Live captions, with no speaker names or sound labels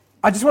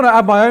I just want to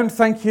add my own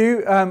thank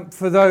you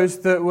for those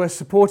that were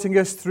supporting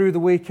us through the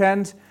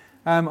weekend.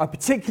 I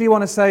particularly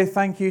want to say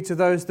thank you to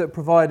those that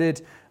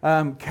provided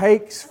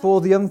cakes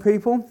for the young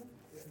people.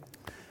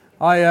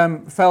 I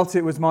felt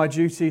it was my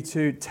duty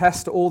to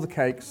test all the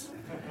cakes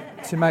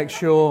to make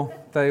sure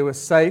they were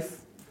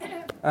safe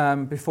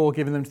before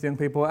giving them to the young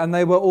people, and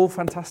they were all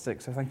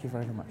fantastic, so thank you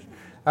very much.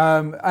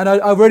 And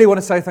I really want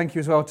to say thank you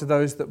as well to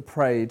those that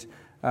prayed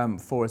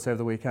for us over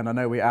the weekend. I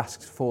know we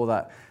asked for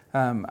that.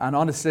 And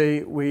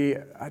honestly, we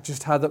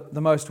just had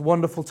the most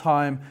wonderful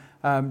time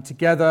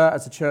together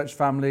as a church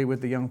family with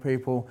the young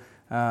people.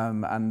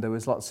 And there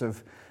was lots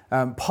of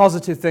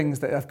positive things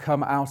that have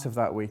come out of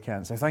that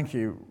weekend. So thank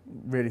you,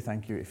 really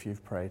thank you if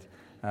you've prayed.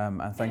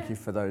 And thank you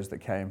for those that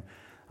came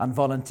and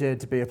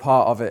volunteered to be a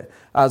part of it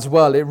as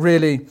well. It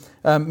really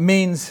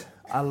means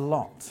a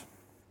lot.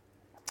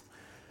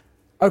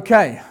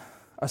 Okay,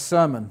 a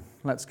sermon.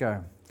 Let's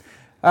go.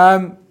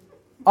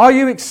 Are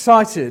you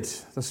excited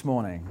this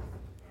morning?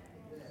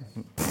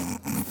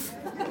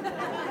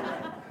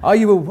 Are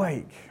you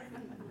awake?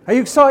 Are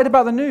you excited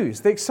about the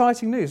news, the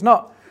exciting news?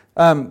 Not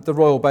the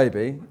royal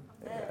baby,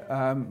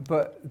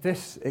 but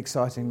this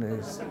exciting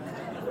news.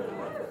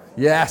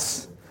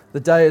 Yes,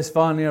 the day has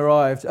finally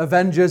arrived.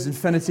 Avengers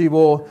Infinity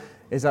War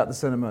is at the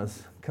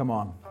cinemas. Come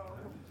on.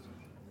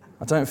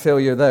 I don't feel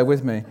you're there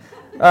with me.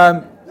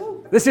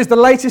 This is the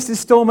latest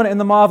installment in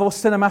the Marvel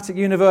Cinematic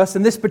Universe,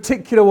 and this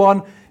particular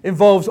one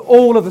involves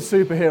all of the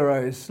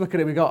superheroes. Look at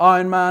it, we've got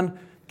Iron Man,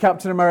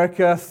 Captain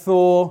America,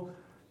 Thor,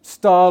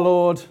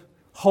 Star-Lord,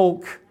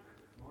 Hulk,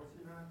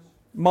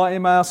 Mighty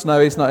Mouse. No,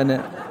 he's not in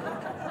it.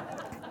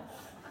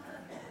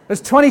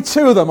 There's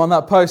 22 of them on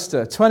that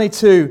poster,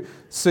 22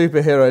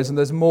 superheroes, and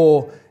there's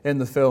more in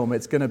the film.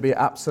 It's going to be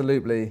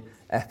absolutely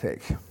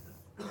epic.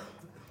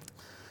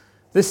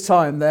 This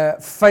time they're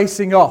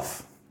facing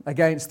off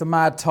against the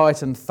mad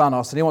titan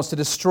Thanos, and he wants to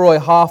destroy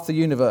half the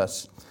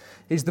universe.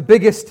 He's the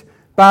biggest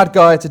bad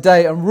guy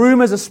today, and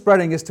rumours are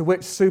spreading as to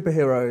which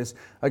superheroes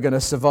are going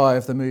to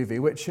survive the movie,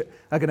 which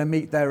are going to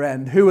meet their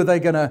end. Who are they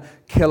going to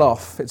kill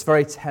off? It's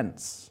very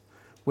tense.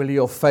 Will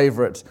your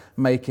favourite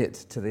make it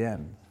to the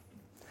end?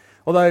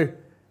 Although,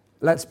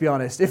 let's be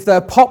honest, if they're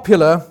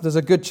popular, there's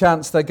a good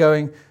chance they're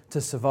going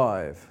to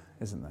survive,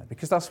 isn't there?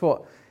 Because that's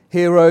what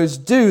heroes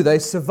do. They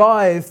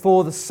survive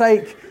for the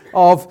sake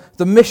of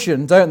the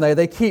mission, don't they?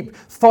 They keep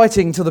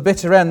fighting to the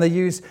bitter end. They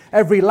use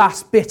every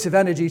last bit of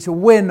energy to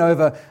win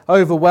over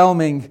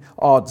overwhelming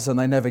odds, and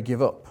they never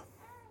give up.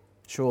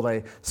 Sure,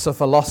 they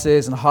suffer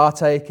losses and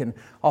heartache, and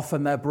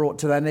often they're brought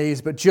to their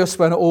knees, but just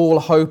when all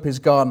hope is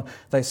gone,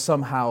 they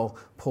somehow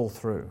pull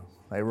through.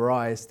 They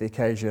rise to the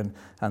occasion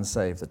and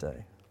save the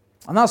day.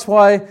 And that's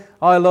why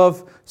I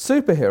love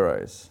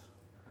superheroes.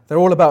 They're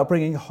all about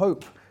bringing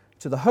hope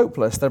to the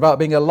hopeless. They're about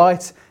being a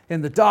light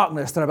in the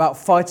darkness. They're about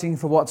fighting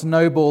for what's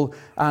noble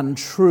and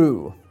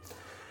true.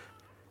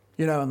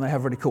 You know, and they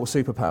have really cool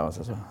superpowers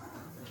as well.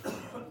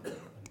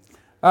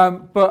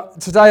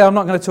 But today I'm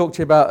not going to talk to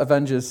you about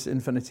Avengers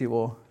Infinity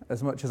War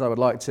as much as I would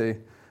like to.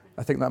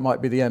 I think that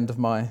might be the end of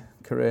my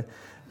career.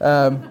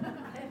 I'm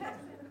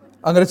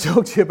going to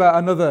talk to you about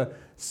another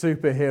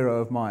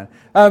superhero of mine.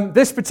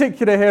 This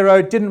particular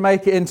hero didn't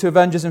make it into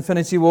Avengers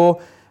Infinity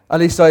War. At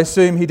least I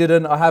assume he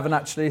didn't. I haven't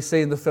actually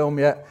seen the film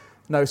yet.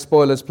 No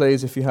spoilers,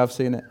 please, if you have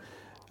seen it.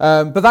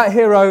 But that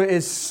hero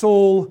is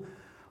Saul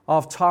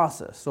of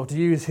Tarsus, or to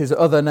use his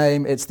other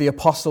name, it's the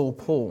Apostle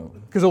Paul,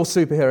 because all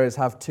superheroes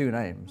have two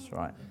names,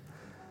 right?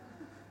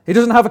 He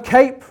doesn't have a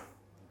cape,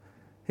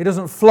 he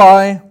doesn't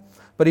fly,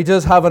 but he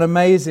does have an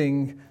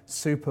amazing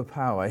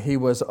superpower. He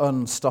was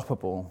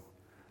unstoppable.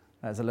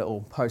 There's a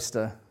little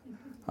poster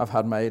I've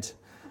had made.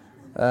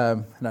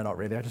 No, not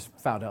really, I just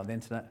found it on the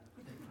internet.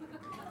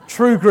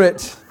 True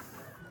Grit,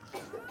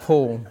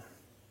 Paul.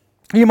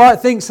 You might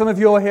think some of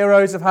your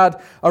heroes have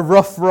had a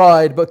rough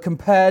ride, but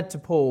compared to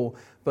Paul,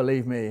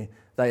 believe me,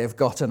 they have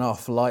gotten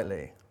off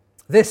lightly.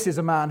 This is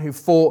a man who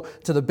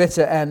fought to the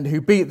bitter end,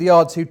 who beat the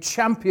odds, who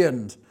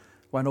championed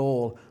when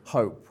all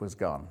hope was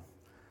gone.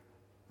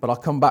 But I'll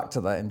come back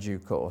to that in due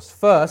course.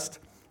 First,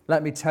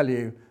 let me tell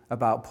you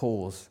about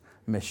Paul's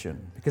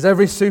mission, because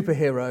every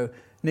superhero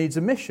needs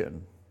a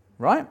mission,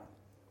 right?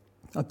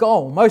 A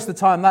goal. Most of the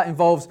time that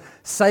involves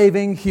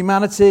saving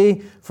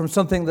humanity from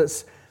something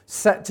that's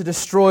set to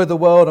destroy the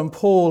world, and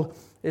Paul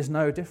is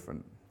no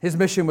different. His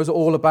mission was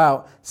all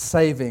about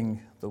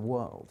saving the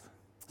world.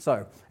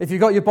 So, if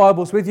you've got your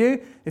Bibles with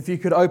you, if you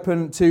could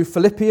open to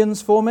Philippians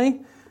for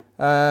me,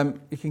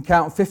 you can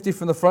count 50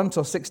 from the front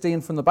or 16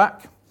 from the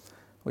back,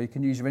 or you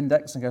can use your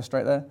index and go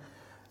straight there.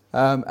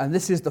 And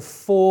this is the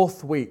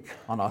 4th week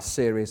on our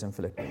series in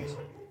Philippians.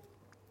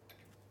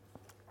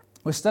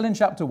 We're still in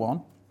chapter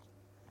 1,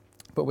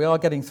 but we are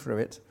getting through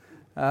it.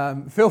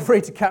 Feel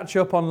free to catch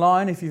up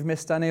online if you've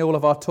missed any. All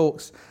of our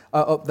talks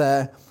are up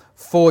there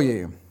for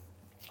you.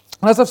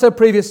 And as I've said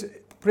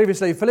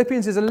previously,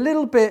 Philippians is a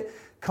little bit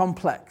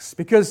complex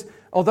because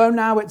although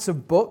now it's a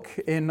book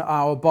in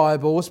our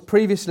Bibles,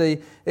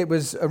 previously it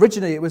was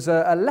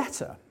a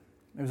letter.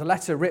 It was a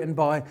letter written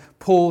by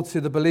Paul to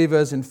the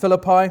believers in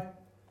Philippi.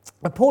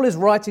 But Paul is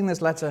writing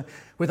this letter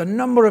with a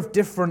number of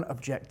different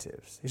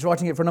objectives. He's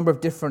writing it for a number of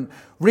different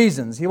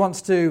reasons. He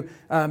wants to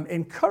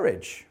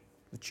encourage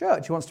the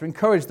church. He wants to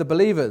encourage the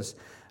believers.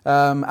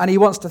 And he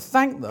wants to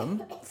thank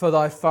them for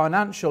their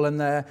financial and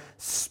their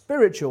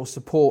spiritual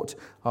support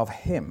of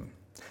him.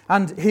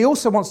 And he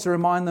also wants to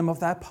remind them of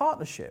their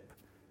partnership,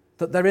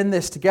 that they're in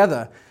this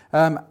together.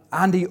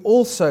 And he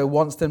also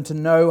wants them to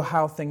know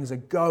how things are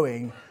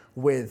going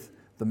with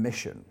the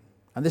mission.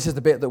 And this is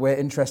the bit that we're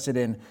interested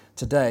in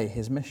today,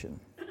 his mission.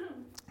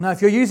 Now,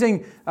 if you're using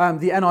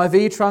the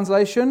NIV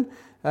translation,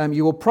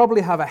 you will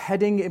probably have a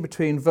heading in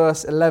between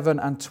verse 11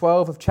 and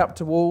 12 of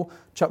chapter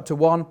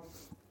 1.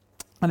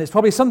 And it's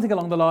probably something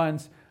along the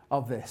lines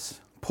of this: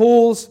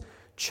 Paul's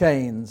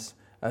chains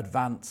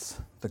advance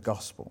the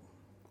gospel.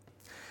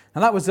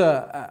 And that was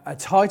a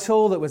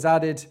title that was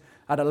added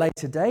at a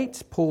later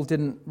date. Paul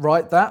didn't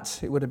write that.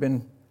 It would have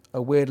been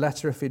a weird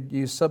letter if he'd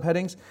used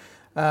subheadings.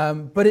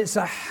 But it's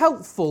a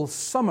helpful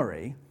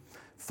summary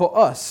for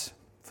us,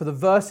 for the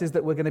verses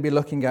that we're going to be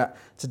looking at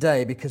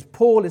today, because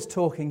Paul is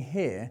talking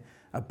here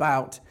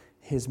about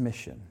his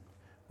mission,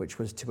 which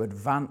was to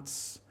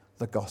advance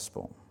the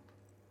gospel.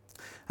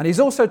 And he's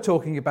also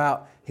talking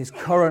about his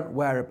current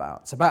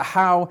whereabouts, about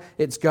how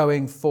it's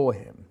going for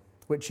him,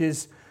 which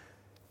is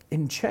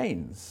in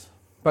chains,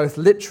 both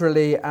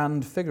literally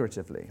and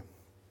figuratively.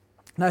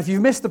 Now, if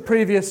you've missed the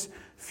previous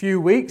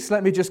few weeks,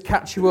 let me just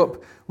catch you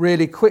up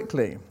really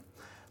quickly.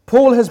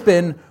 Paul has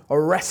been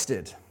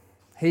arrested.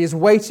 He is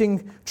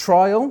waiting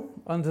trial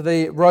under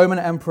the Roman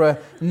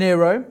Emperor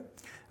Nero.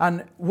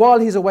 And while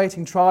he's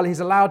awaiting trial,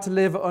 he's allowed to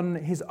live on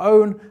his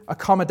own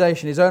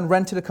accommodation, his own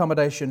rented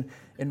accommodation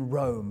in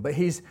Rome. But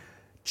he's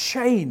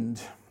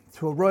chained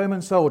to a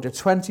Roman soldier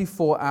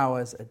 24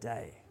 hours a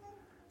day.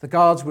 The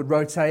guards would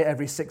rotate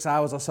every 6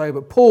 hours or so,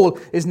 but Paul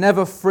is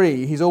never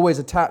free. He's always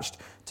attached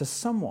to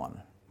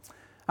someone.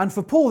 And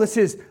for Paul, this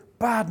is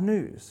bad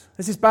news.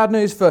 This is bad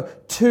news for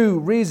two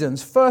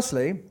reasons.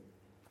 Firstly,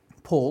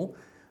 Paul,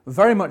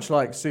 very much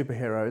like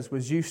superheroes,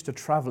 was used to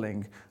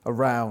traveling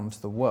around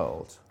the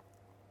world.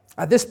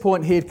 At this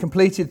point, he had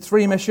completed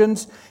 3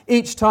 missions.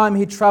 Each time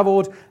he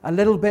traveled a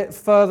little bit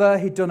further,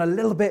 he'd done a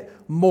little bit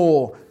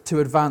more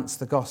to advance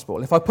the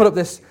gospel. If I put up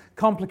this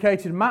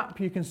complicated map,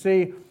 you can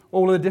see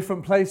all of the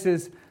different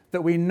places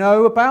that we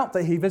know about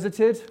that he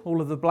visited. All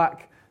of the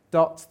black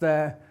dots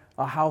there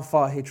are how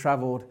far he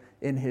traveled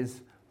in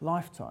his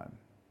lifetime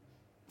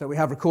that we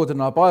have recorded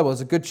in our Bible.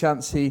 There's a good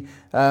chance he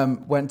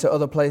went to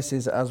other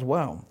places as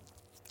well.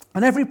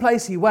 And every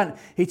place he went,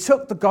 he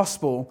took the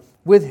gospel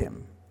with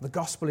him. The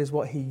gospel is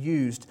what he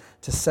used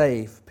to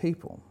save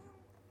people.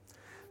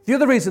 The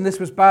other reason this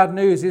was bad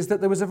news is that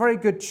there was a very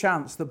good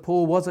chance that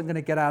Paul wasn't going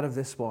to get out of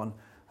this one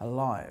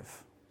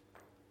alive.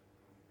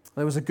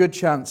 There was a good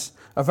chance,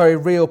 a very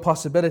real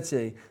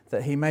possibility,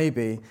 that he may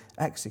be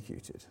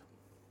executed.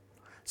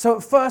 So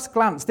at first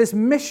glance, this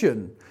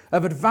mission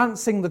of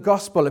advancing the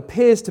gospel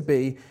appears to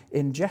be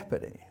in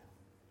jeopardy.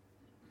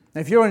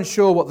 Now, if you're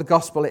unsure what the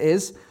gospel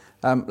is,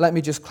 let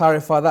me just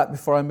clarify that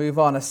before I move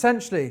on.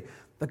 Essentially,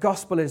 the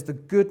gospel is the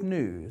good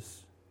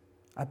news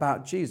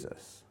about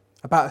Jesus,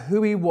 about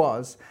who he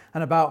was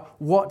and about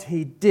what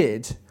he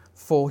did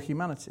for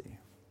humanity.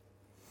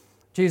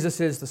 Jesus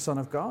is the Son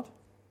of God.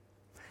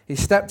 He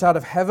stepped out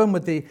of heaven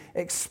with the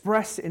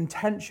express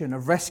intention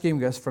of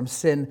rescuing us from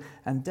sin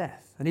and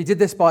death. And he did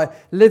this by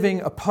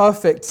living a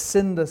perfect,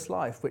 sinless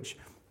life, which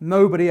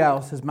nobody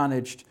else has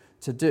managed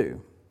to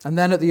do. And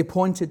then at the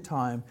appointed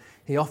time,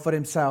 he offered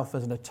himself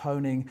as an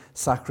atoning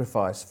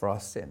sacrifice for our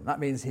sin. That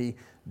means he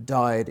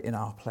died in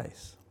our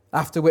place.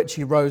 After which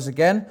he rose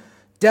again,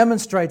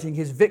 demonstrating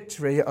his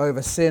victory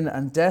over sin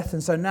and death.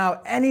 And so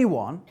now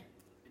anyone,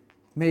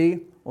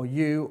 me or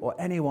you or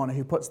anyone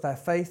who puts their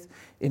faith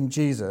in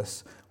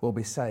Jesus will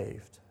be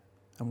saved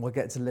and will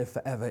get to live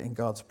forever in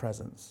God's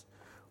presence,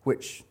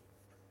 which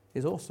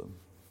is awesome.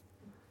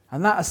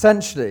 And that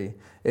essentially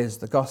is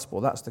the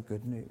gospel. That's the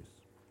good news.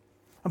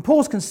 And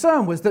Paul's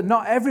concern was that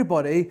not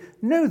everybody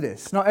knew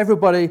this. Not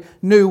everybody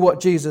knew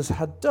what Jesus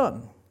had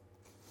done.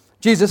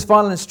 Jesus'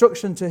 final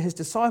instruction to his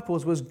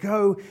disciples was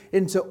go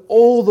into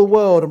all the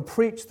world and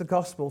preach the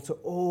gospel to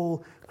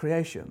all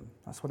creation.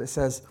 That's what it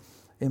says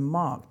in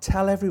Mark.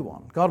 Tell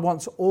everyone. God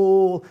wants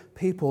all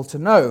people to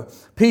know.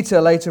 Peter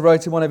later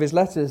wrote in one of his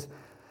letters,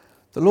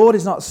 the Lord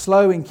is not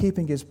slow in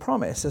keeping his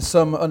promise, as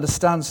some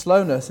understand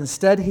slowness.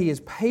 Instead, he is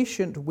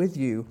patient with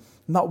you,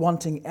 not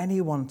wanting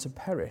anyone to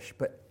perish,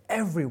 but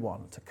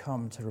everyone to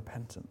come to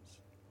repentance.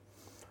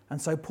 And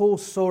so Paul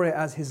saw it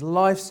as his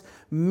life's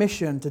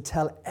mission to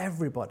tell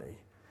everybody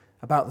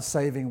about the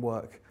saving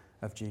work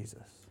of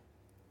Jesus.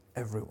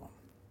 Everyone.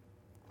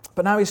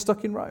 But now he's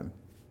stuck in Rome.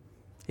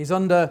 He's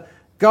under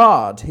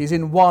guard. He's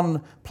in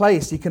one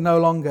place. He can no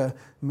longer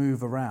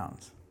move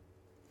around.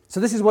 So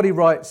this is what he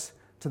writes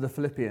to the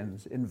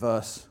Philippians in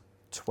verse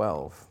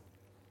 12.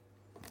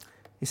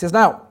 He says,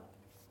 now,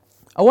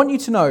 I want you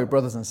to know,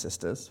 brothers and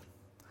sisters,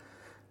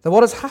 that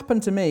what has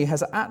happened to me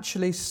has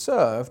actually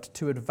served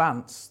to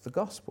advance the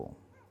gospel.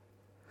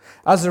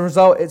 As a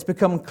result, it's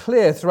become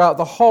clear throughout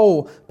the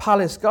whole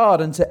palace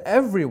guard and to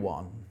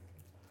everyone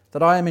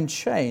that I am in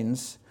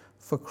chains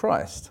for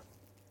Christ.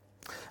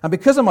 And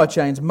because of my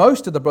chains,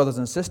 most of the brothers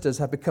and sisters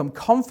have become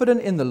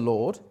confident in the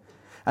Lord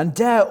and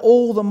dare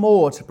all the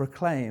more to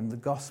proclaim the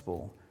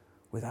gospel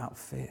without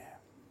fear.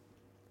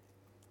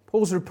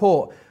 Paul's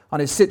report on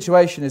his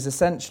situation is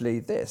essentially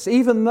this: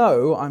 even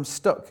though I'm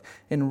stuck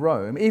in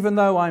Rome, even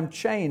though I'm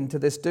chained to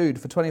this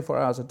dude for 24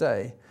 hours a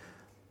day,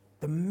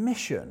 the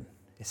mission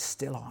is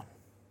still on.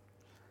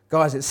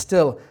 Guys, it's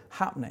still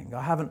happening.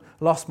 I haven't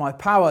lost my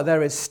power.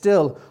 There is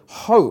still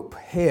hope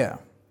here.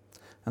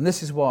 And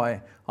this is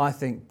why I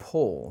think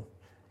Paul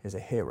is a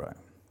hero.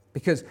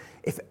 Because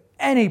if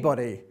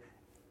anybody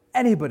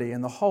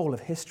in the whole of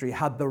history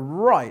had the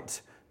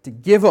right to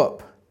give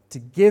up, to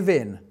give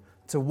in,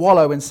 to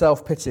wallow in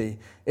self-pity,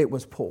 it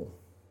was Paul.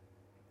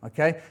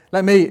 Okay?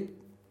 Let me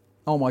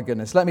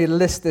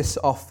list this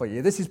off for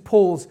you. This is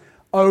Paul's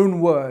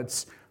own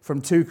words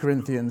from 2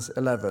 Corinthians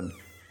 11.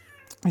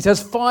 He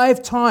says,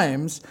 5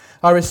 times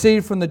I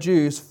received from the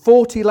Jews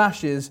 40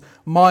 lashes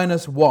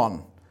minus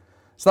 1.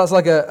 So that's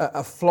like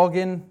a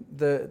flogging.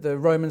 The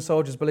Roman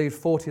soldiers believed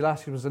 40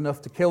 lashes was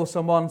enough to kill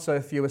someone. So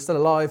if you were still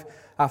alive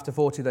after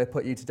 40, they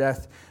put you to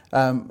death.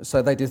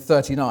 So they did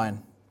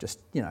 39,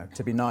 just,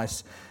 to be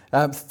nice.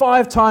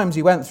 5 times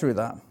he went through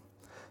that.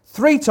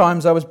 3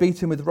 times I was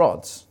beaten with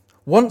rods.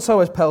 Once I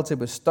was pelted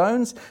with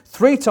stones.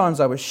 3 times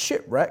I was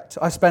shipwrecked.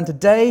 I spent a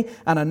day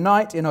and a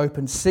night in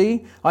open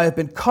sea. I have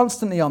been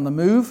constantly on the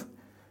move.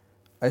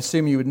 I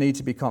assume you would need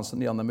to be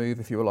constantly on the move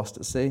if you were lost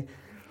at sea.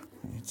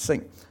 You'd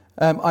sink.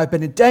 I've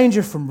been in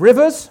danger from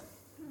rivers.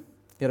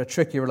 You had a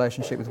tricky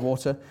relationship with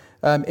water.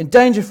 In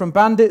danger from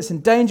bandits,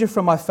 in danger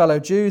from my fellow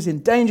Jews, in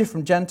danger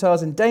from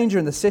Gentiles, in danger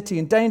in the city,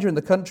 in danger in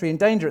the country, in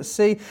danger at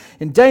sea,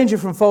 in danger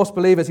from false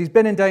believers. He's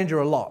been in danger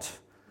a lot.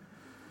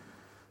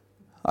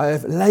 I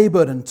have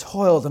labored and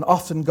toiled and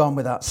often gone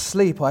without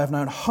sleep. I have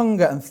known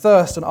hunger and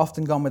thirst and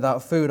often gone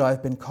without food. I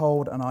have been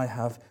cold and I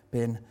have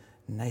been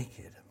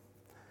naked.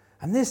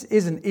 And this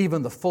isn't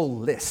even the full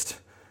list.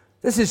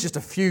 This is just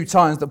a few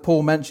times that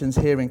Paul mentions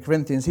here in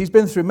Corinthians. He's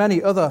been through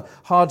many other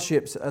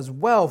hardships as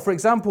well. For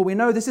example, we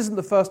know this isn't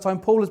the first time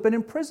Paul has been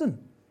in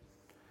prison.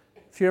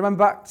 If you remember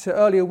back to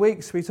earlier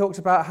weeks, we talked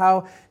about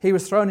how he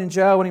was thrown in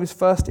jail when he was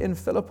first in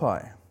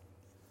Philippi.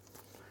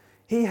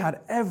 He had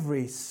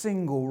every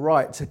single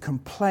right to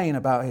complain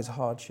about his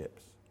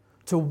hardships,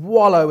 to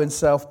wallow in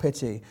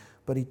self-pity,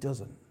 but he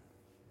doesn't.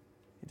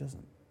 He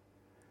doesn't.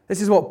 This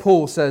is what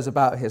Paul says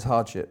about his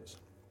hardships.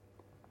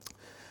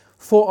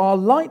 For our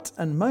light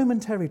and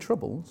momentary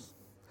troubles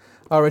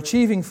are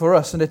achieving for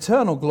us an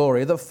eternal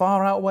glory that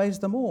far outweighs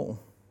them all.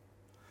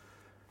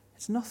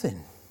 It's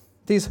nothing.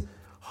 These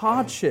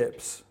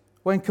hardships,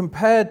 when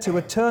compared to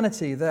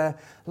eternity, they're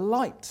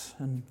light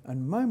and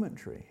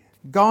momentary,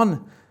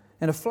 gone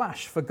in a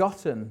flash,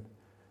 forgotten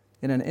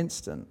in an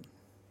instant.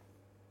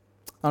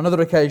 On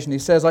another occasion, he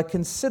says, I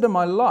consider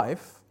my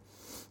life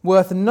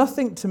worth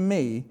nothing to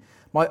me.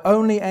 My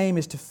only aim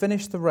is to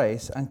finish the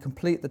race and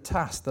complete the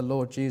task the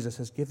Lord Jesus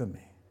has given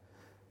me,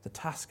 the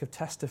task of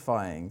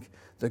testifying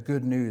the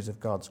good news of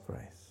God's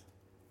grace.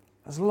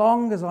 As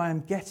long as I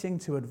am getting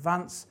to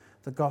advance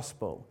the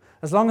gospel,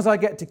 as long as I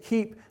get to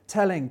keep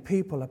telling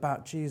people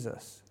about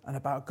Jesus and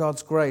about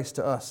God's grace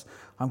to us,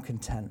 I'm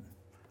content.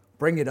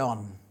 Bring it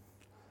on.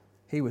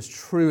 He was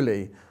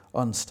truly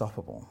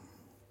unstoppable.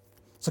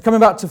 So coming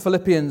back to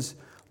Philippians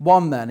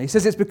 1 then, he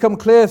says it's become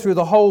clear through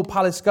the whole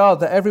palace guard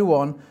that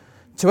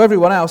to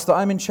everyone else that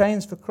I'm in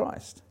chains for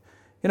Christ.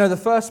 The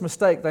first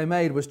mistake they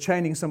made was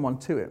chaining someone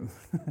to him.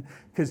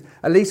 Because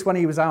at least when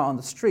he was out on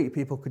the street,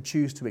 people could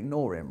choose to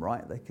ignore him,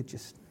 right? They could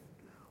just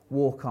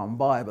walk on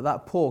by. But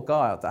that poor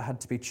guy that had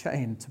to be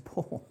chained to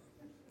Paul.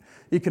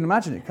 You can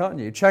imagine it, can't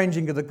you?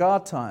 Changing of the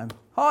guard time.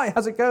 Hi,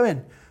 how's it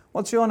going?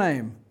 What's your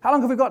name? How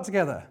long have we got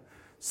together?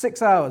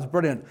 6 hours,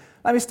 brilliant.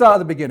 Let me start at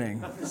the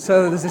beginning.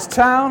 So there's this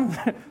town,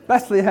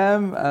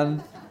 Bethlehem,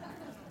 and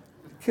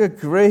good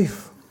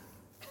grief.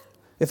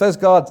 If those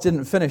guards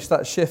didn't finish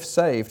that shift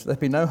saved, there'd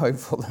be no hope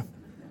for them.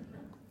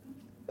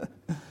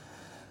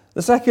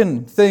 The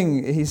second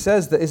thing he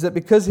says is that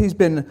because he's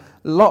been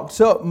locked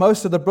up,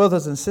 most of the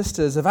brothers and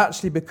sisters have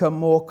actually become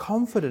more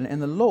confident in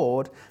the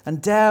Lord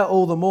and dare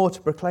all the more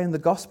to proclaim the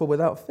gospel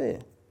without fear.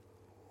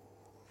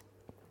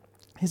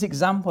 His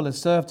example has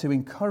served to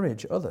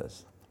encourage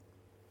others.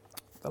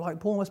 But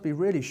like Paul must be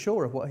really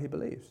sure of what he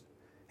believes.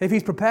 If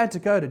he's prepared to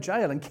go to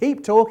jail and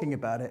keep talking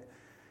about it,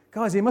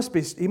 guys, he must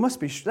be,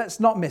 let's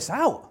not miss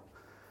out.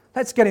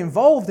 Let's get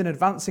involved in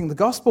advancing the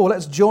gospel.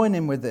 Let's join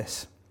in with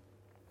this.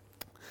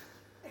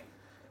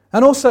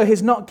 And also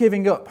his not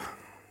giving up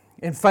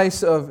in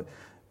face of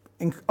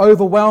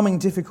overwhelming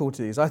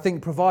difficulties, I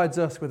think provides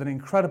us with an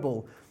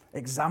incredible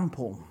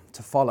example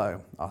to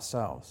follow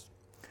ourselves.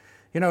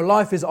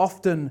 Life is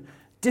often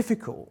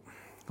difficult.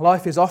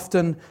 Life is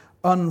often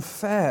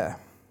unfair.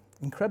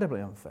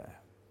 Incredibly unfair.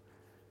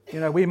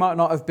 We might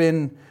not have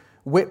been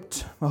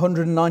whipped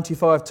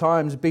 195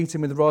 times, beaten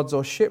with rods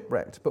or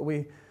shipwrecked, but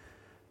we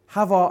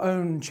have our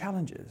own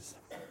challenges.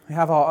 We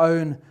have our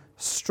own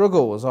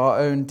struggles, our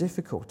own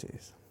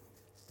difficulties.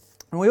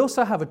 And we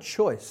also have a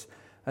choice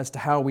as to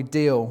how we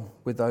deal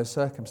with those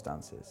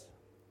circumstances.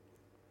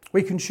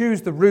 We can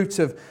choose the route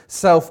of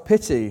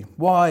self-pity.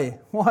 Why?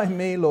 Why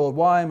me, Lord?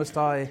 Why must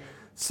I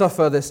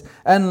suffer this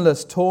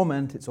endless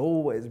torment? It's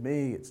always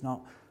me. It's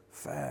not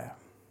fair.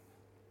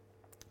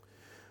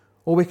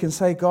 Or we can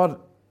say, God,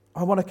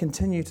 I want to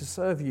continue to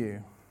serve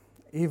you,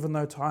 even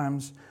though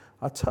times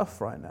are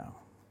tough right now.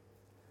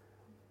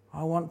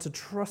 I want to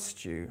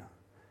trust you,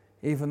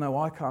 even though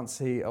I can't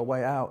see a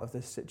way out of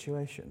this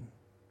situation.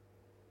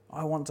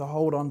 I want to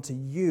hold on to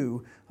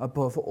you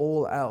above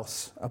all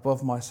else,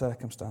 above my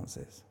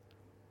circumstances.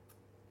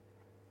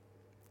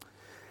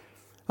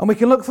 And we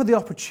can look for the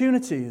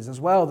opportunities as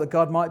well that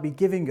God might be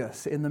giving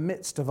us in the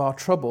midst of our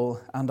trouble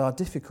and our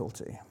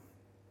difficulty.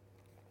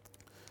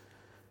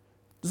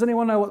 Does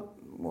anyone know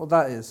what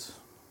that is?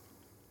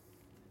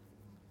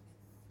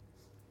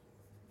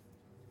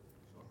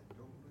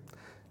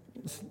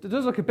 It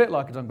does look a bit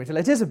like a dung beetle.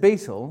 It is a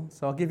beetle,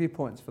 so I'll give you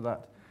points for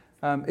that.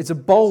 It's a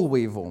boll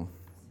weevil.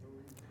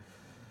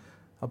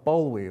 A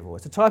boll weevil.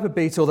 It's a type of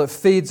beetle that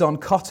feeds on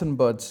cotton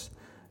buds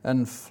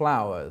and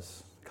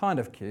flowers. Kind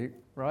of cute,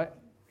 right?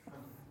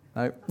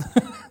 No.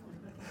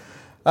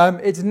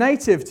 It's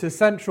native to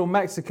central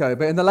Mexico,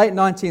 but in the late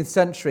 19th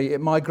century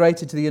it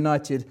migrated to the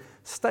United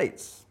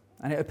States.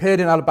 And it appeared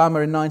in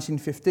Alabama in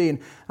 1915.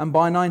 And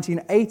by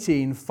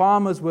 1918,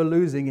 farmers were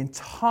losing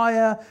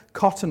entire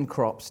cotton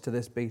crops to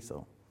this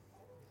beetle.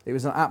 It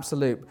was an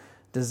absolute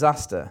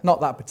disaster. Not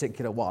that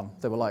particular one.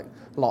 There were like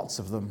lots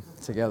of them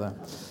together.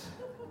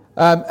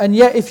 And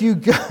yet, if you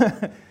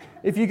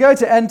go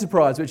to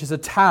Enterprise, which is a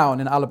town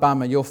in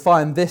Alabama, you'll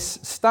find this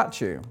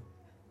statue.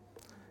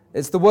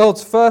 It's the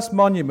world's first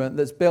monument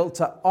that's built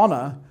to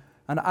honor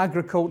an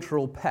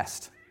agricultural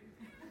pest.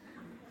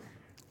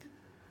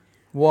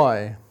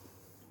 Why?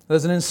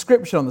 There's an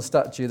inscription on the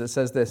statue that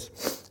says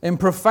this: in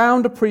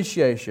profound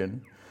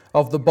appreciation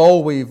of the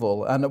boll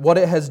weevil and what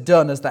it has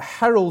done as the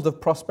herald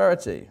of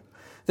prosperity,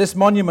 this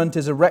monument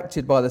is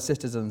erected by the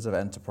citizens of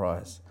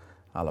Enterprise,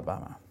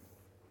 Alabama.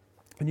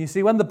 And you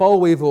see, when the boll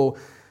weevil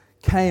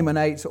came and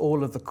ate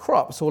all of the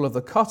crops, all of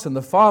the cotton,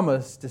 the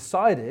farmers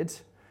decided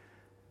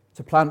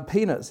to plant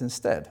peanuts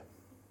instead.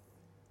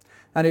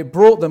 And it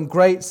brought them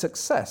great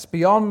success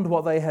beyond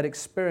what they had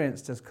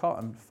experienced as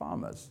cotton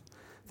farmers.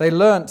 They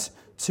learnt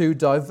to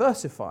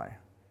diversify.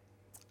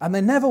 And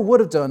they never would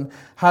have done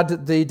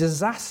had the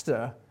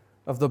disaster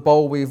of the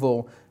boll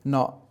weevil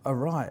not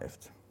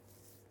arrived.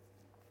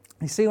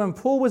 You see, when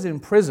Paul was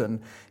in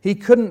prison, he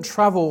couldn't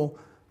travel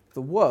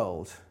the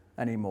world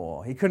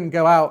anymore. He couldn't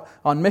go out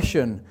on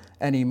mission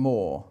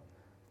anymore.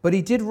 But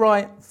he did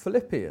write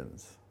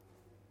Philippians.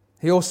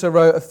 He also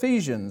wrote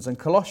Ephesians and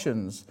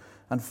Colossians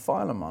and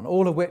Philemon,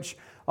 all of which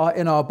are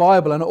in our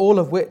Bible and all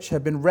of which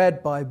have been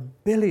read by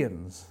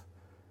billions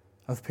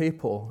of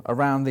people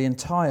around the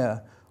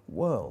entire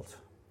world.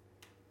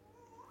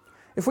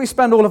 If we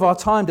spend all of our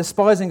time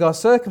despising our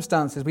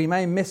circumstances, we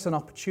may miss an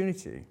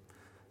opportunity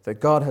that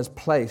God has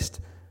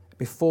placed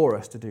before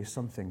us to do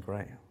something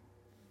great.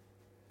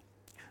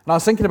 And I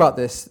was thinking about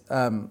this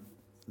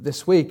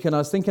this week, and I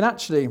was thinking,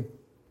 actually,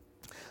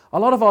 a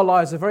lot of our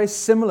lives are very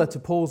similar to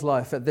Paul's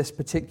life at this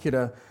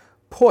particular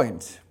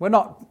point. We're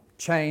not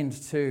chained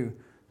to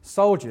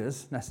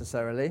soldiers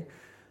necessarily,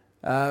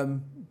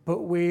 but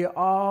we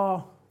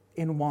are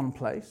in one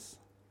place,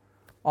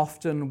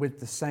 often with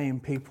the same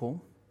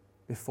people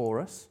before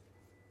us,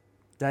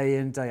 day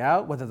in, day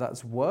out, whether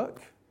that's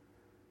work,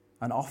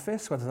 an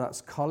office, whether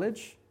that's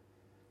college,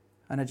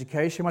 an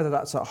education, whether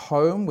that's at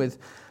home with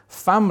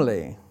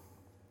family.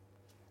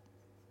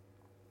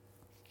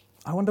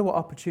 I wonder what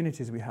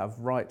opportunities we have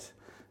right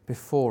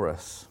before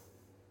us.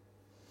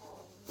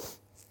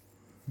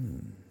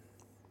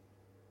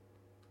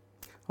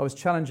 I was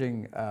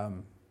challenging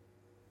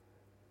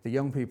the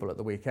young people at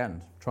the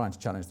weekend, trying to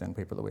challenge the young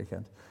people at the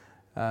weekend.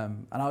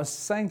 And I was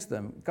saying to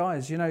them,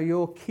 guys, you know,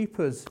 you're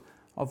keepers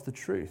of the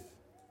truth.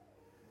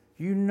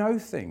 You know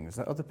things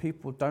that other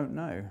people don't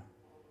know.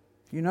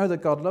 You know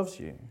that God loves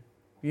you.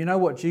 You know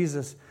what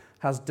Jesus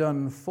has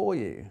done for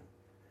you.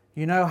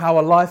 You know how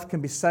a life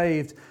can be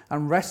saved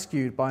and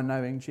rescued by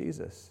knowing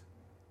Jesus.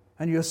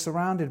 And you're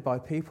surrounded by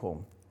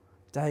people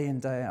day in,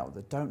 day out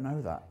that don't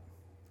know that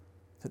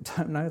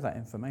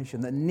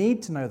information, that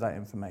need to know that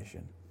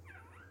information.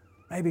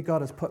 Maybe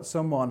God has put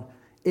someone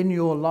in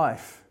your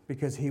life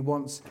because he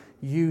wants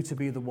you to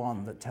be the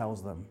one that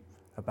tells them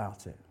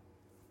about it.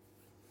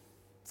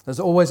 There's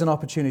always an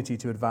opportunity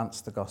to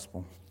advance the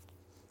gospel.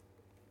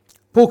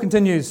 Paul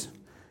continues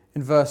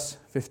in verse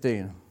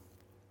 15.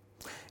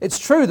 It's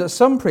true that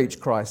some preach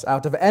Christ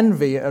out of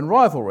envy and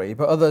rivalry,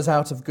 but others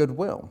out of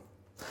goodwill.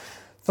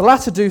 The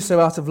latter do so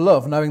out of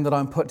love, knowing that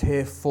I'm put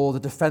here for the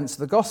defense of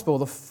the gospel.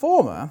 The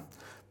former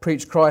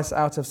preach Christ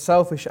out of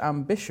selfish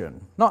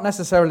ambition, not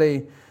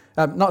sincerely,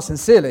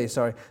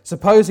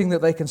 supposing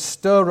that they can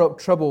stir up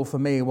trouble for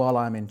me while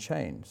I'm in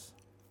chains.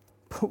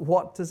 But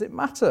what does it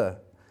matter?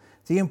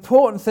 The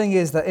important thing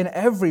is that in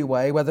every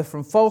way, whether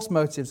from false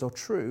motives or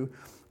true,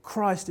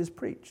 Christ is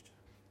preached.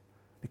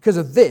 Because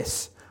of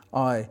this,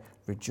 I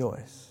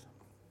rejoice.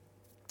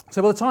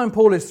 So by the time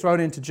Paul is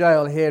thrown into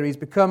jail here, he's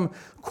become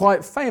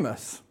quite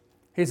famous.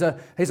 He's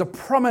a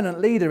prominent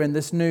leader in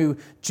this new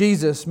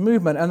Jesus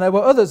movement. And there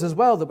were others as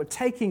well that were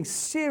taking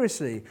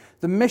seriously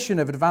the mission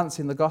of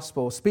advancing the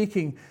gospel,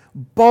 speaking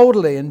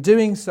boldly and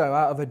doing so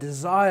out of a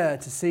desire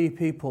to see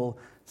people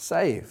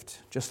saved,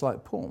 just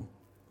like Paul.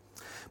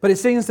 But it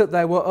seems that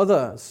there were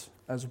others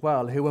as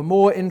well who were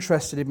more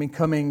interested in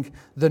becoming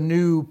the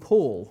new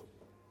Paul.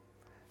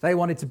 They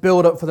wanted to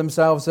build up for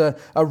themselves a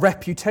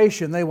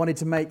reputation. They wanted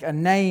to make a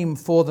name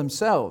for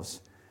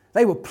themselves.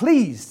 They were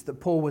pleased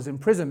that Paul was in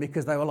prison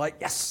because they were like,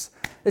 yes,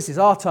 this is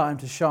our time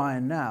to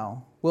shine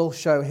now. We'll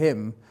show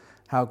him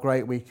how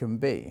great we can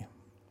be.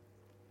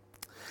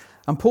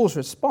 And Paul's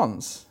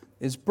response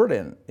is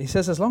brilliant. He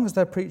says, as long as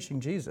they're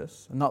preaching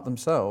Jesus and not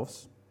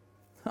themselves,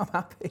 I'm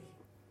happy.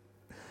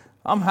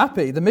 I'm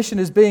happy. The mission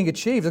is being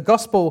achieved. The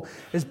gospel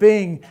is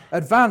being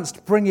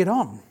advanced. Bring it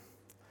on.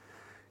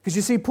 Because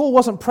you see, Paul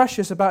wasn't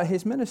precious about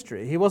his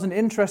ministry. He wasn't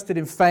interested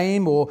in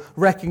fame or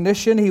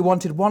recognition. He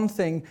wanted one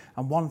thing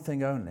and one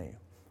thing only,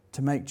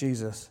 to make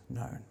Jesus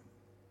known.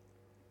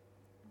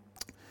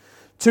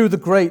 Two of the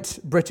great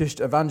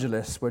British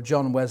evangelists were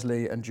John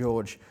Wesley and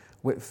George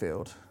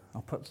Whitefield.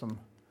 I'll put some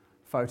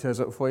photos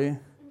up for you.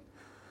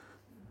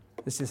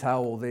 This is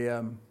how all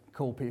the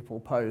cool people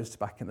posed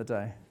back in the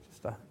day.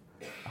 Just a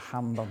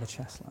hand on the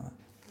chest like that.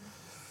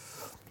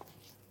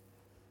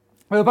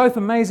 They were both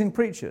amazing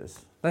preachers.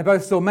 They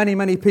both saw many,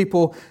 many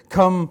people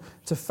come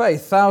to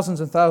faith, thousands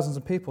and thousands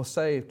of people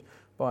saved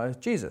by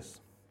Jesus.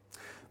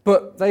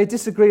 But they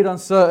disagreed on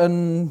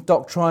certain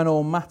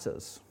doctrinal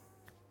matters.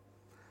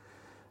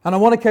 And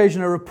on one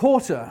occasion, a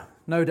reporter,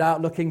 no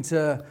doubt looking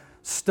to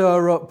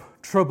stir up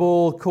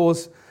trouble,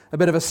 cause a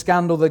bit of a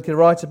scandal they could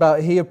write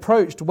about, he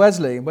approached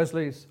Wesley.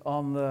 Wesley's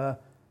on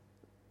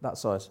that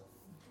side,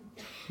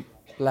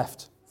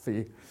 left for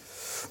you.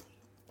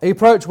 He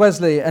approached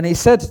Wesley and he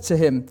said to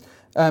him,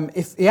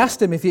 he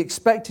asked him if he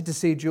expected to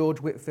see George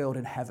Whitefield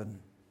in heaven.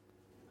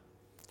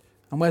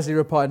 And Wesley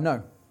replied,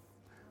 no,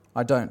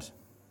 I don't.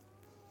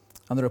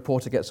 And the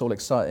reporter gets all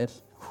excited.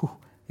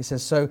 He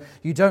says, so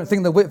you don't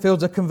think that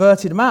Whitefield's a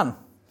converted man?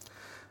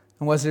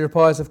 And Wesley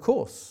replies, of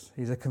course,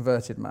 he's a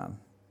converted man.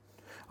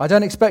 I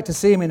don't expect to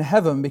see him in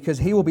heaven because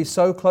he will be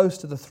so close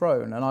to the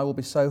throne and I will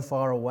be so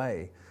far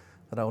away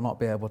that I will not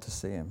be able to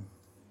see him.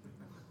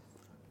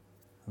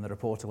 And the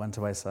reporter went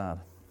away sad.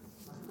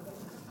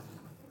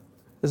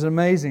 There's an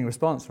amazing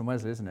response from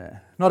Wesley, isn't it?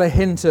 Not a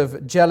hint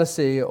of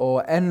jealousy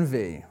or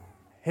envy.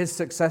 His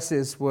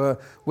successes were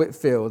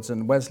Whitefield's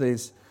and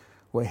Wesley's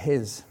were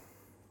his.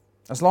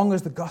 As long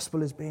as the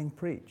gospel is being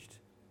preached,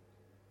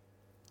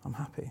 I'm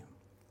happy.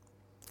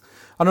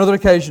 On another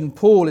occasion,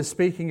 Paul is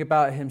speaking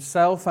about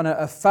himself and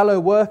a fellow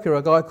worker,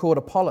 a guy called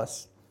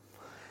Apollos.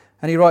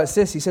 And he writes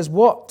this, he says,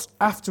 what,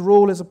 after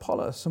all, is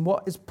Apollos and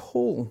what is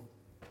Paul?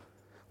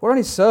 We're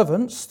only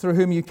servants through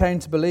whom you came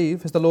to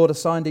believe, as the Lord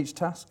assigned each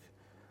task.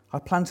 I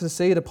planted the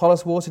seed,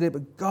 Apollos watered it,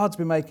 but God's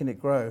been making it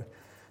grow.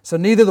 So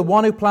neither the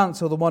one who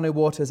plants or the one who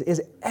waters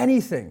is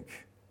anything.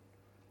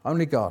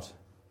 Only God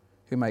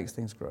who makes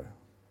things grow.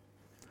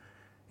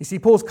 You see,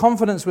 Paul's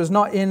confidence was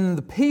not in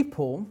the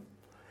people.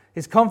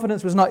 His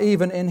confidence was not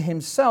even in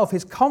himself.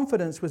 His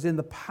confidence was in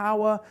the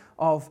power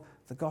of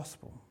the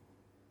gospel.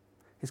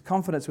 His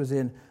confidence was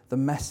in the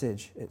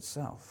message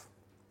itself.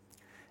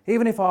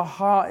 Even if our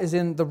heart is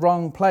in the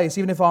wrong place,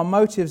 even if our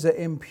motives are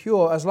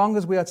impure, as long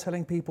as we are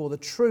telling people the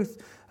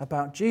truth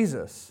about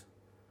Jesus,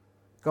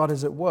 God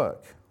is at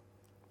work.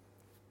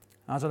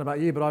 I don't know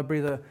about you, but I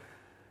breathe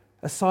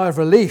a sigh of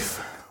relief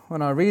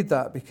when I read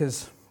that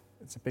because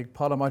it's a big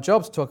part of my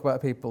job to talk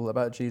about people,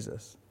 about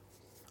Jesus.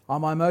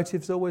 Are my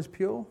motives always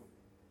pure?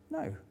 No,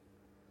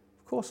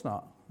 of course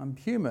not. I'm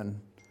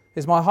human.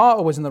 Is my heart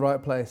always in the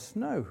right place?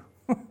 No.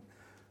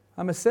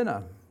 I'm a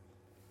sinner.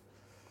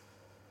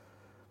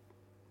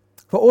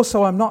 But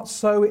also, I'm not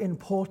so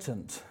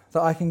important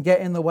that I can get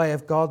in the way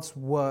of God's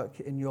work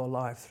in your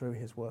life through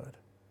his word.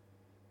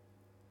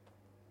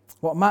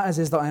 What matters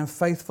is that I am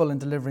faithful in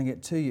delivering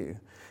it to you.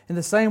 In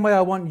the same way,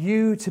 I want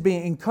you to be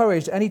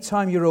encouraged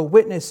anytime you're a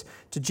witness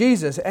to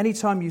Jesus,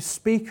 anytime you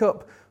speak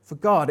up for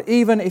God,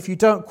 even if you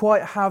don't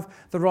quite have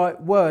the right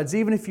words,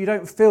 even if you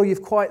don't feel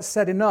you've quite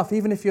said enough,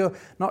 even if you're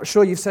not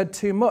sure you've said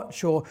too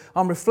much, or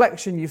on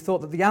reflection you've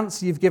thought that the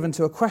answer you've given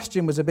to a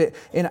question was a bit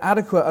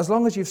inadequate, as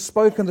long as you've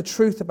spoken the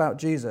truth about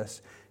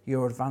Jesus,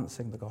 you're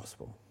advancing the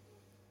gospel.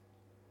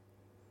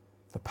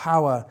 The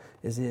power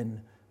is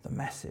in the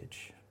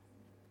message.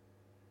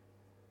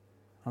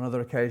 On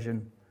another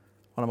occasion,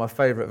 one of my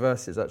favourite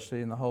verses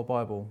actually in the whole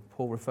Bible,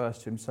 Paul refers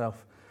to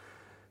himself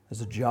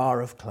as a jar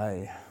of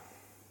clay.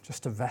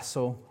 Just a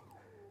vessel.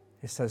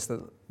 It says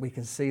that we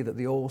can see that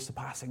the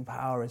all-surpassing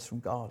power is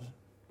from God,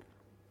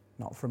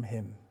 not from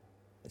him.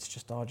 It's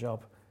just our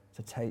job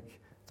to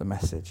take the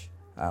message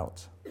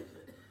out.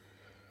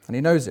 And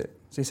he knows it.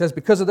 So he says,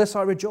 because of this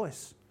I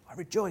rejoice. I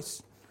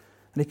rejoice.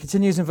 And he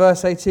continues in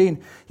verse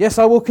 18, yes,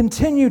 I will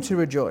continue to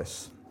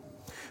rejoice.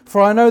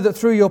 For I know that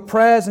through your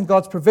prayers and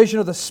God's provision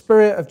of the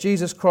Spirit of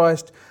Jesus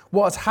Christ,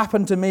 what has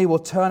happened to me will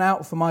turn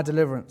out for my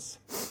deliverance.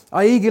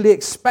 I eagerly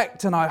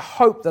expect and I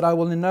hope that I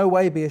will in no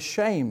way be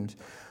ashamed,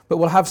 but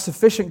will have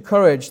sufficient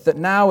courage that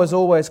now, as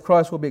always,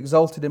 Christ will be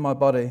exalted in my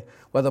body,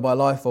 whether by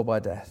life or by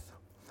death.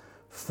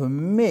 For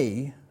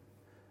me,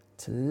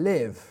 to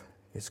live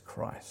is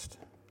Christ,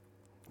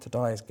 to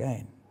die is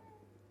gain.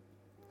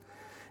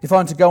 If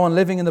I'm to go on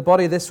living in the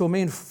body, this will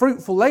mean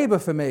fruitful labor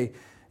for me.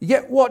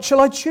 Yet what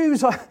shall I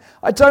choose?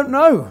 I don't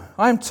know.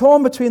 I am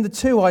torn between the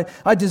two.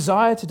 I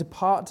desire to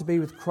depart to be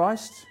with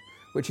Christ,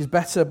 which is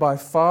better by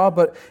far,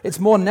 but it's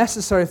more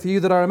necessary for you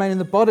that I remain in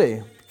the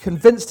body.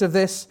 Convinced of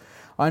this,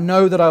 I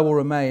know that I will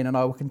remain, and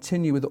I will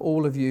continue with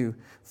all of you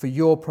for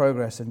your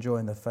progress and joy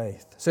in the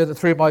faith, so that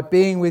through my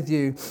being with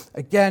you,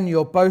 again,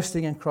 your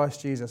boasting in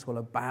Christ Jesus will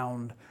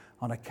abound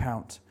on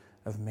account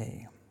of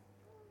me.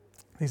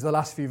 These are the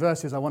last few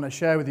verses I want to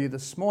share with you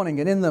this morning,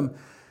 and in them,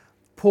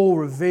 Paul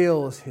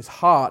reveals his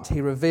heart. He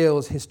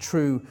reveals his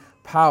true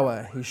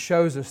power. He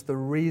shows us the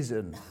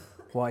reason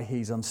why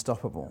he's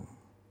unstoppable.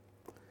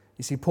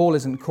 You see, Paul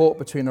isn't caught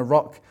between a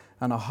rock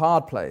and a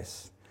hard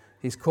place.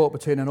 He's caught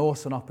between an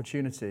awesome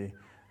opportunity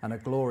and a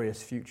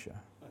glorious future.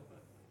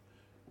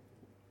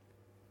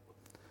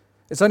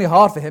 It's only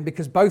hard for him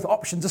because both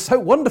options are so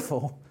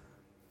wonderful.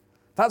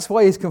 That's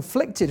why he's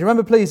conflicted.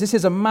 Remember, please, this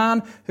is a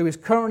man who is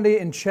currently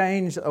in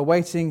chains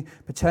awaiting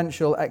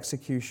potential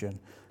execution.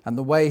 And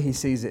the way he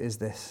sees it is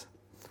this.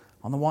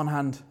 On the one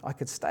hand, I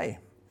could stay.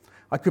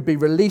 I could be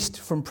released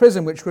from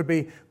prison, which would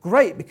be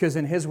great because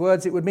in his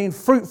words, it would mean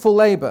fruitful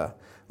labor,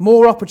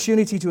 more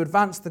opportunity to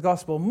advance the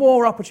gospel,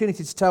 more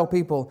opportunity to tell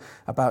people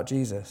about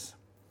Jesus.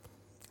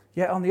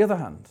 Yet on the other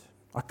hand,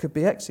 I could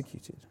be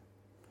executed,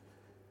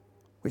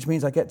 which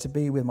means I get to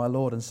be with my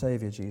Lord and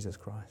Savior, Jesus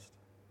Christ,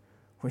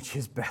 which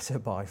is better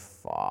by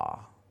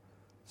far,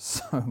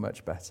 so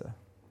much better.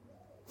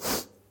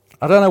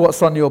 I don't know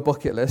what's on your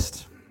bucket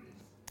list,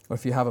 or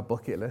if you have a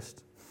bucket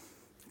list.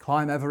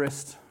 Climb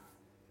Everest,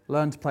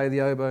 learn to play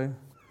the oboe,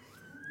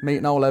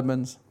 meet Noel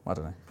Edmonds, I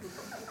don't know.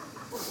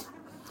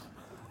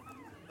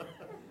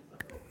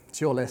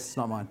 It's your list, it's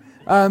not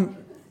mine.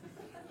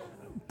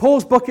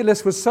 Paul's bucket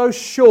list was so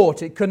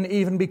short it couldn't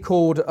even be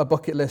called a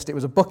bucket list. It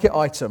was a bucket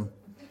item.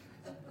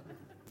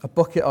 A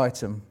bucket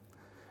item.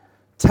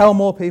 Tell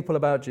more people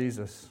about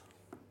Jesus.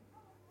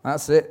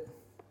 That's it.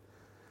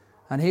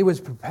 And he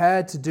was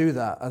prepared to do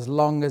that as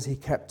long as he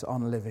kept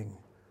on living,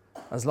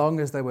 as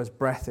long as there was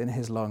breath in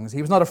his lungs.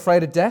 He was not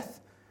afraid of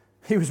death.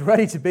 He was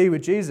ready to be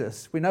with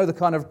Jesus. We know the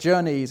kind of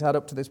journey he's had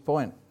up to this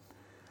point.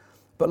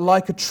 But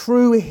like a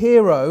true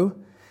hero,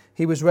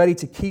 he was ready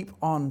to keep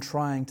on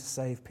trying to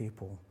save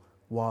people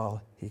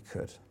while he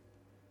could.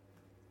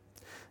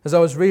 As I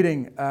was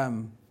reading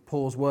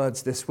Paul's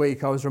words this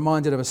week, I was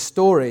reminded of a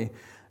story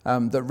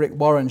that Rick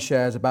Warren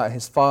shares about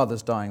his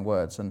father's dying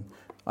words. And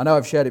I know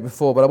I've shared it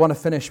before, but I want to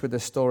finish with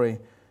this story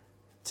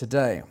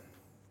today.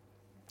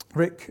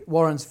 Rick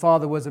Warren's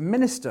father was a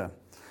minister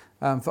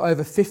for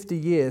over 50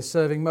 years,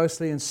 serving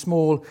mostly in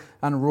small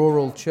and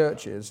rural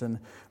churches. And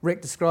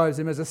Rick describes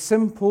him as a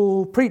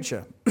simple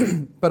preacher,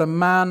 but a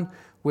man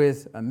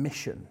with a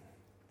mission,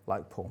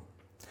 like Paul.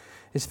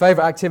 His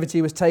favourite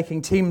activity was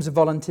taking teams of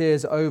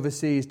volunteers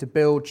overseas to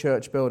build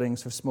church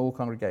buildings for small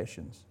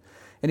congregations.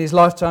 In his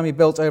lifetime, he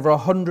built over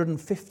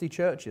 150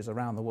 churches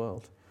around the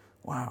world.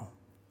 Wow.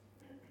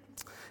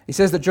 He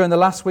says that during the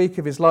last week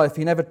of his life,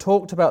 he never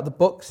talked about the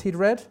books he'd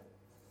read,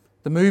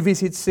 the movies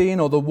he'd seen,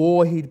 or the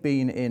war he'd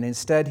been in.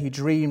 Instead, he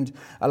dreamed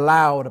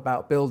aloud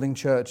about building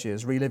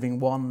churches,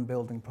 reliving one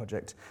building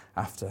project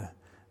after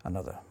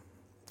another.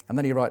 And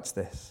then he writes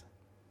this.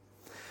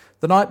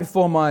 The night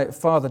before my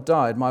father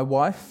died, my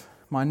wife,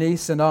 my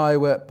niece and I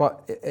were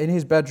in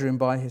his bedroom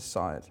by his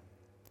side.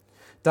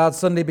 Dad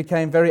suddenly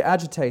became very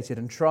agitated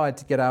and tried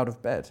to get out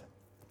of bed.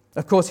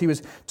 Of course, he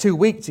was too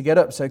weak to get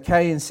up, so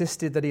Kay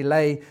insisted that he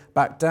lay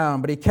back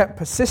down, but he kept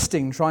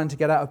persisting, trying to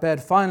get out of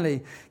bed.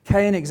 Finally,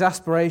 Kay, in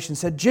exasperation,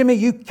 said, "Jimmy,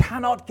 you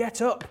cannot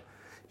get up.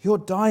 You're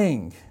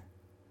dying.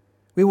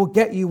 We will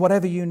get you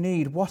whatever you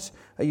need. What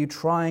are you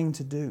trying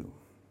to do?"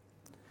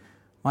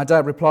 My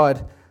dad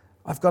replied,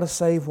 "I've got to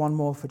save one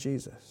more for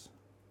Jesus.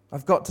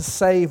 I've got to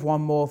save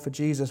one more for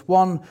Jesus.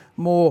 One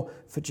more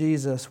for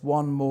Jesus.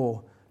 One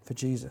more for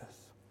Jesus."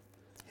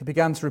 He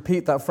began to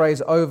repeat that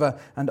phrase over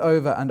and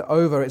over and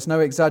over. It's no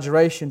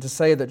exaggeration to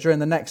say that during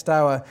the next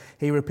hour,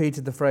 he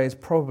repeated the phrase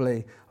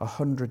probably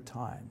 100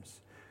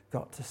 times.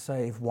 Got to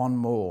save one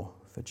more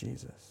for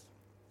Jesus.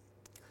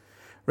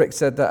 Rick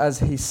said that as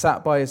he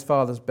sat by his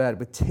father's bed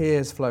with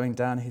tears flowing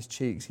down his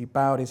cheeks, he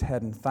bowed his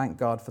head and thanked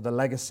God for the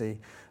legacy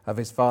of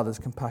his father's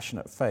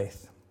compassionate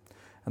faith.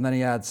 And then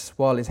he adds,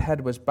 while his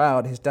head was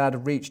bowed, his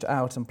dad reached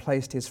out and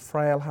placed his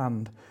frail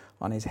hand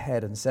on his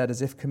head and said,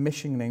 as if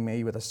commissioning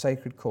me with a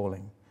sacred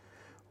calling,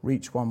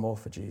 "Reach one more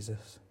for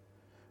Jesus.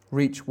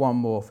 Reach one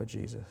more for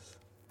Jesus."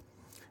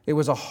 It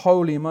was a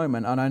holy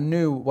moment, and I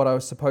knew what I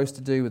was supposed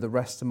to do with the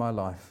rest of my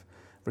life,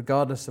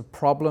 regardless of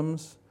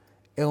problems,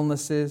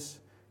 illnesses,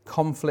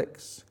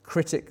 conflicts,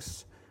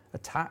 critics,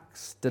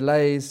 attacks,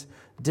 delays,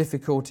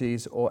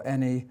 difficulties, or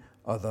any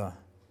other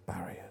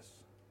barriers.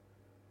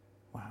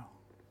 Wow.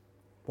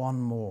 One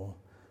more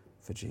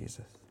for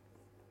Jesus.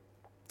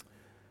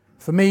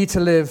 For me to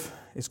live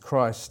is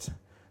Christ,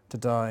 to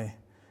die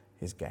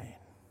is gain.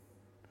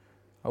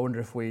 I wonder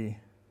if we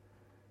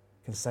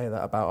can say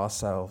that about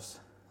ourselves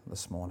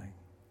this morning.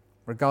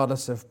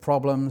 Regardless of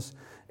problems,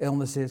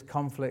 illnesses,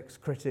 conflicts,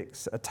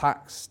 critics,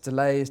 attacks,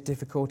 delays,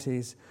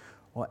 difficulties,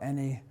 or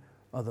any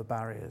other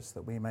barriers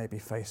that we may be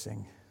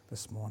facing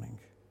this morning,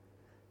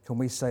 can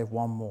we say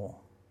one more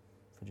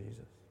for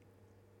Jesus?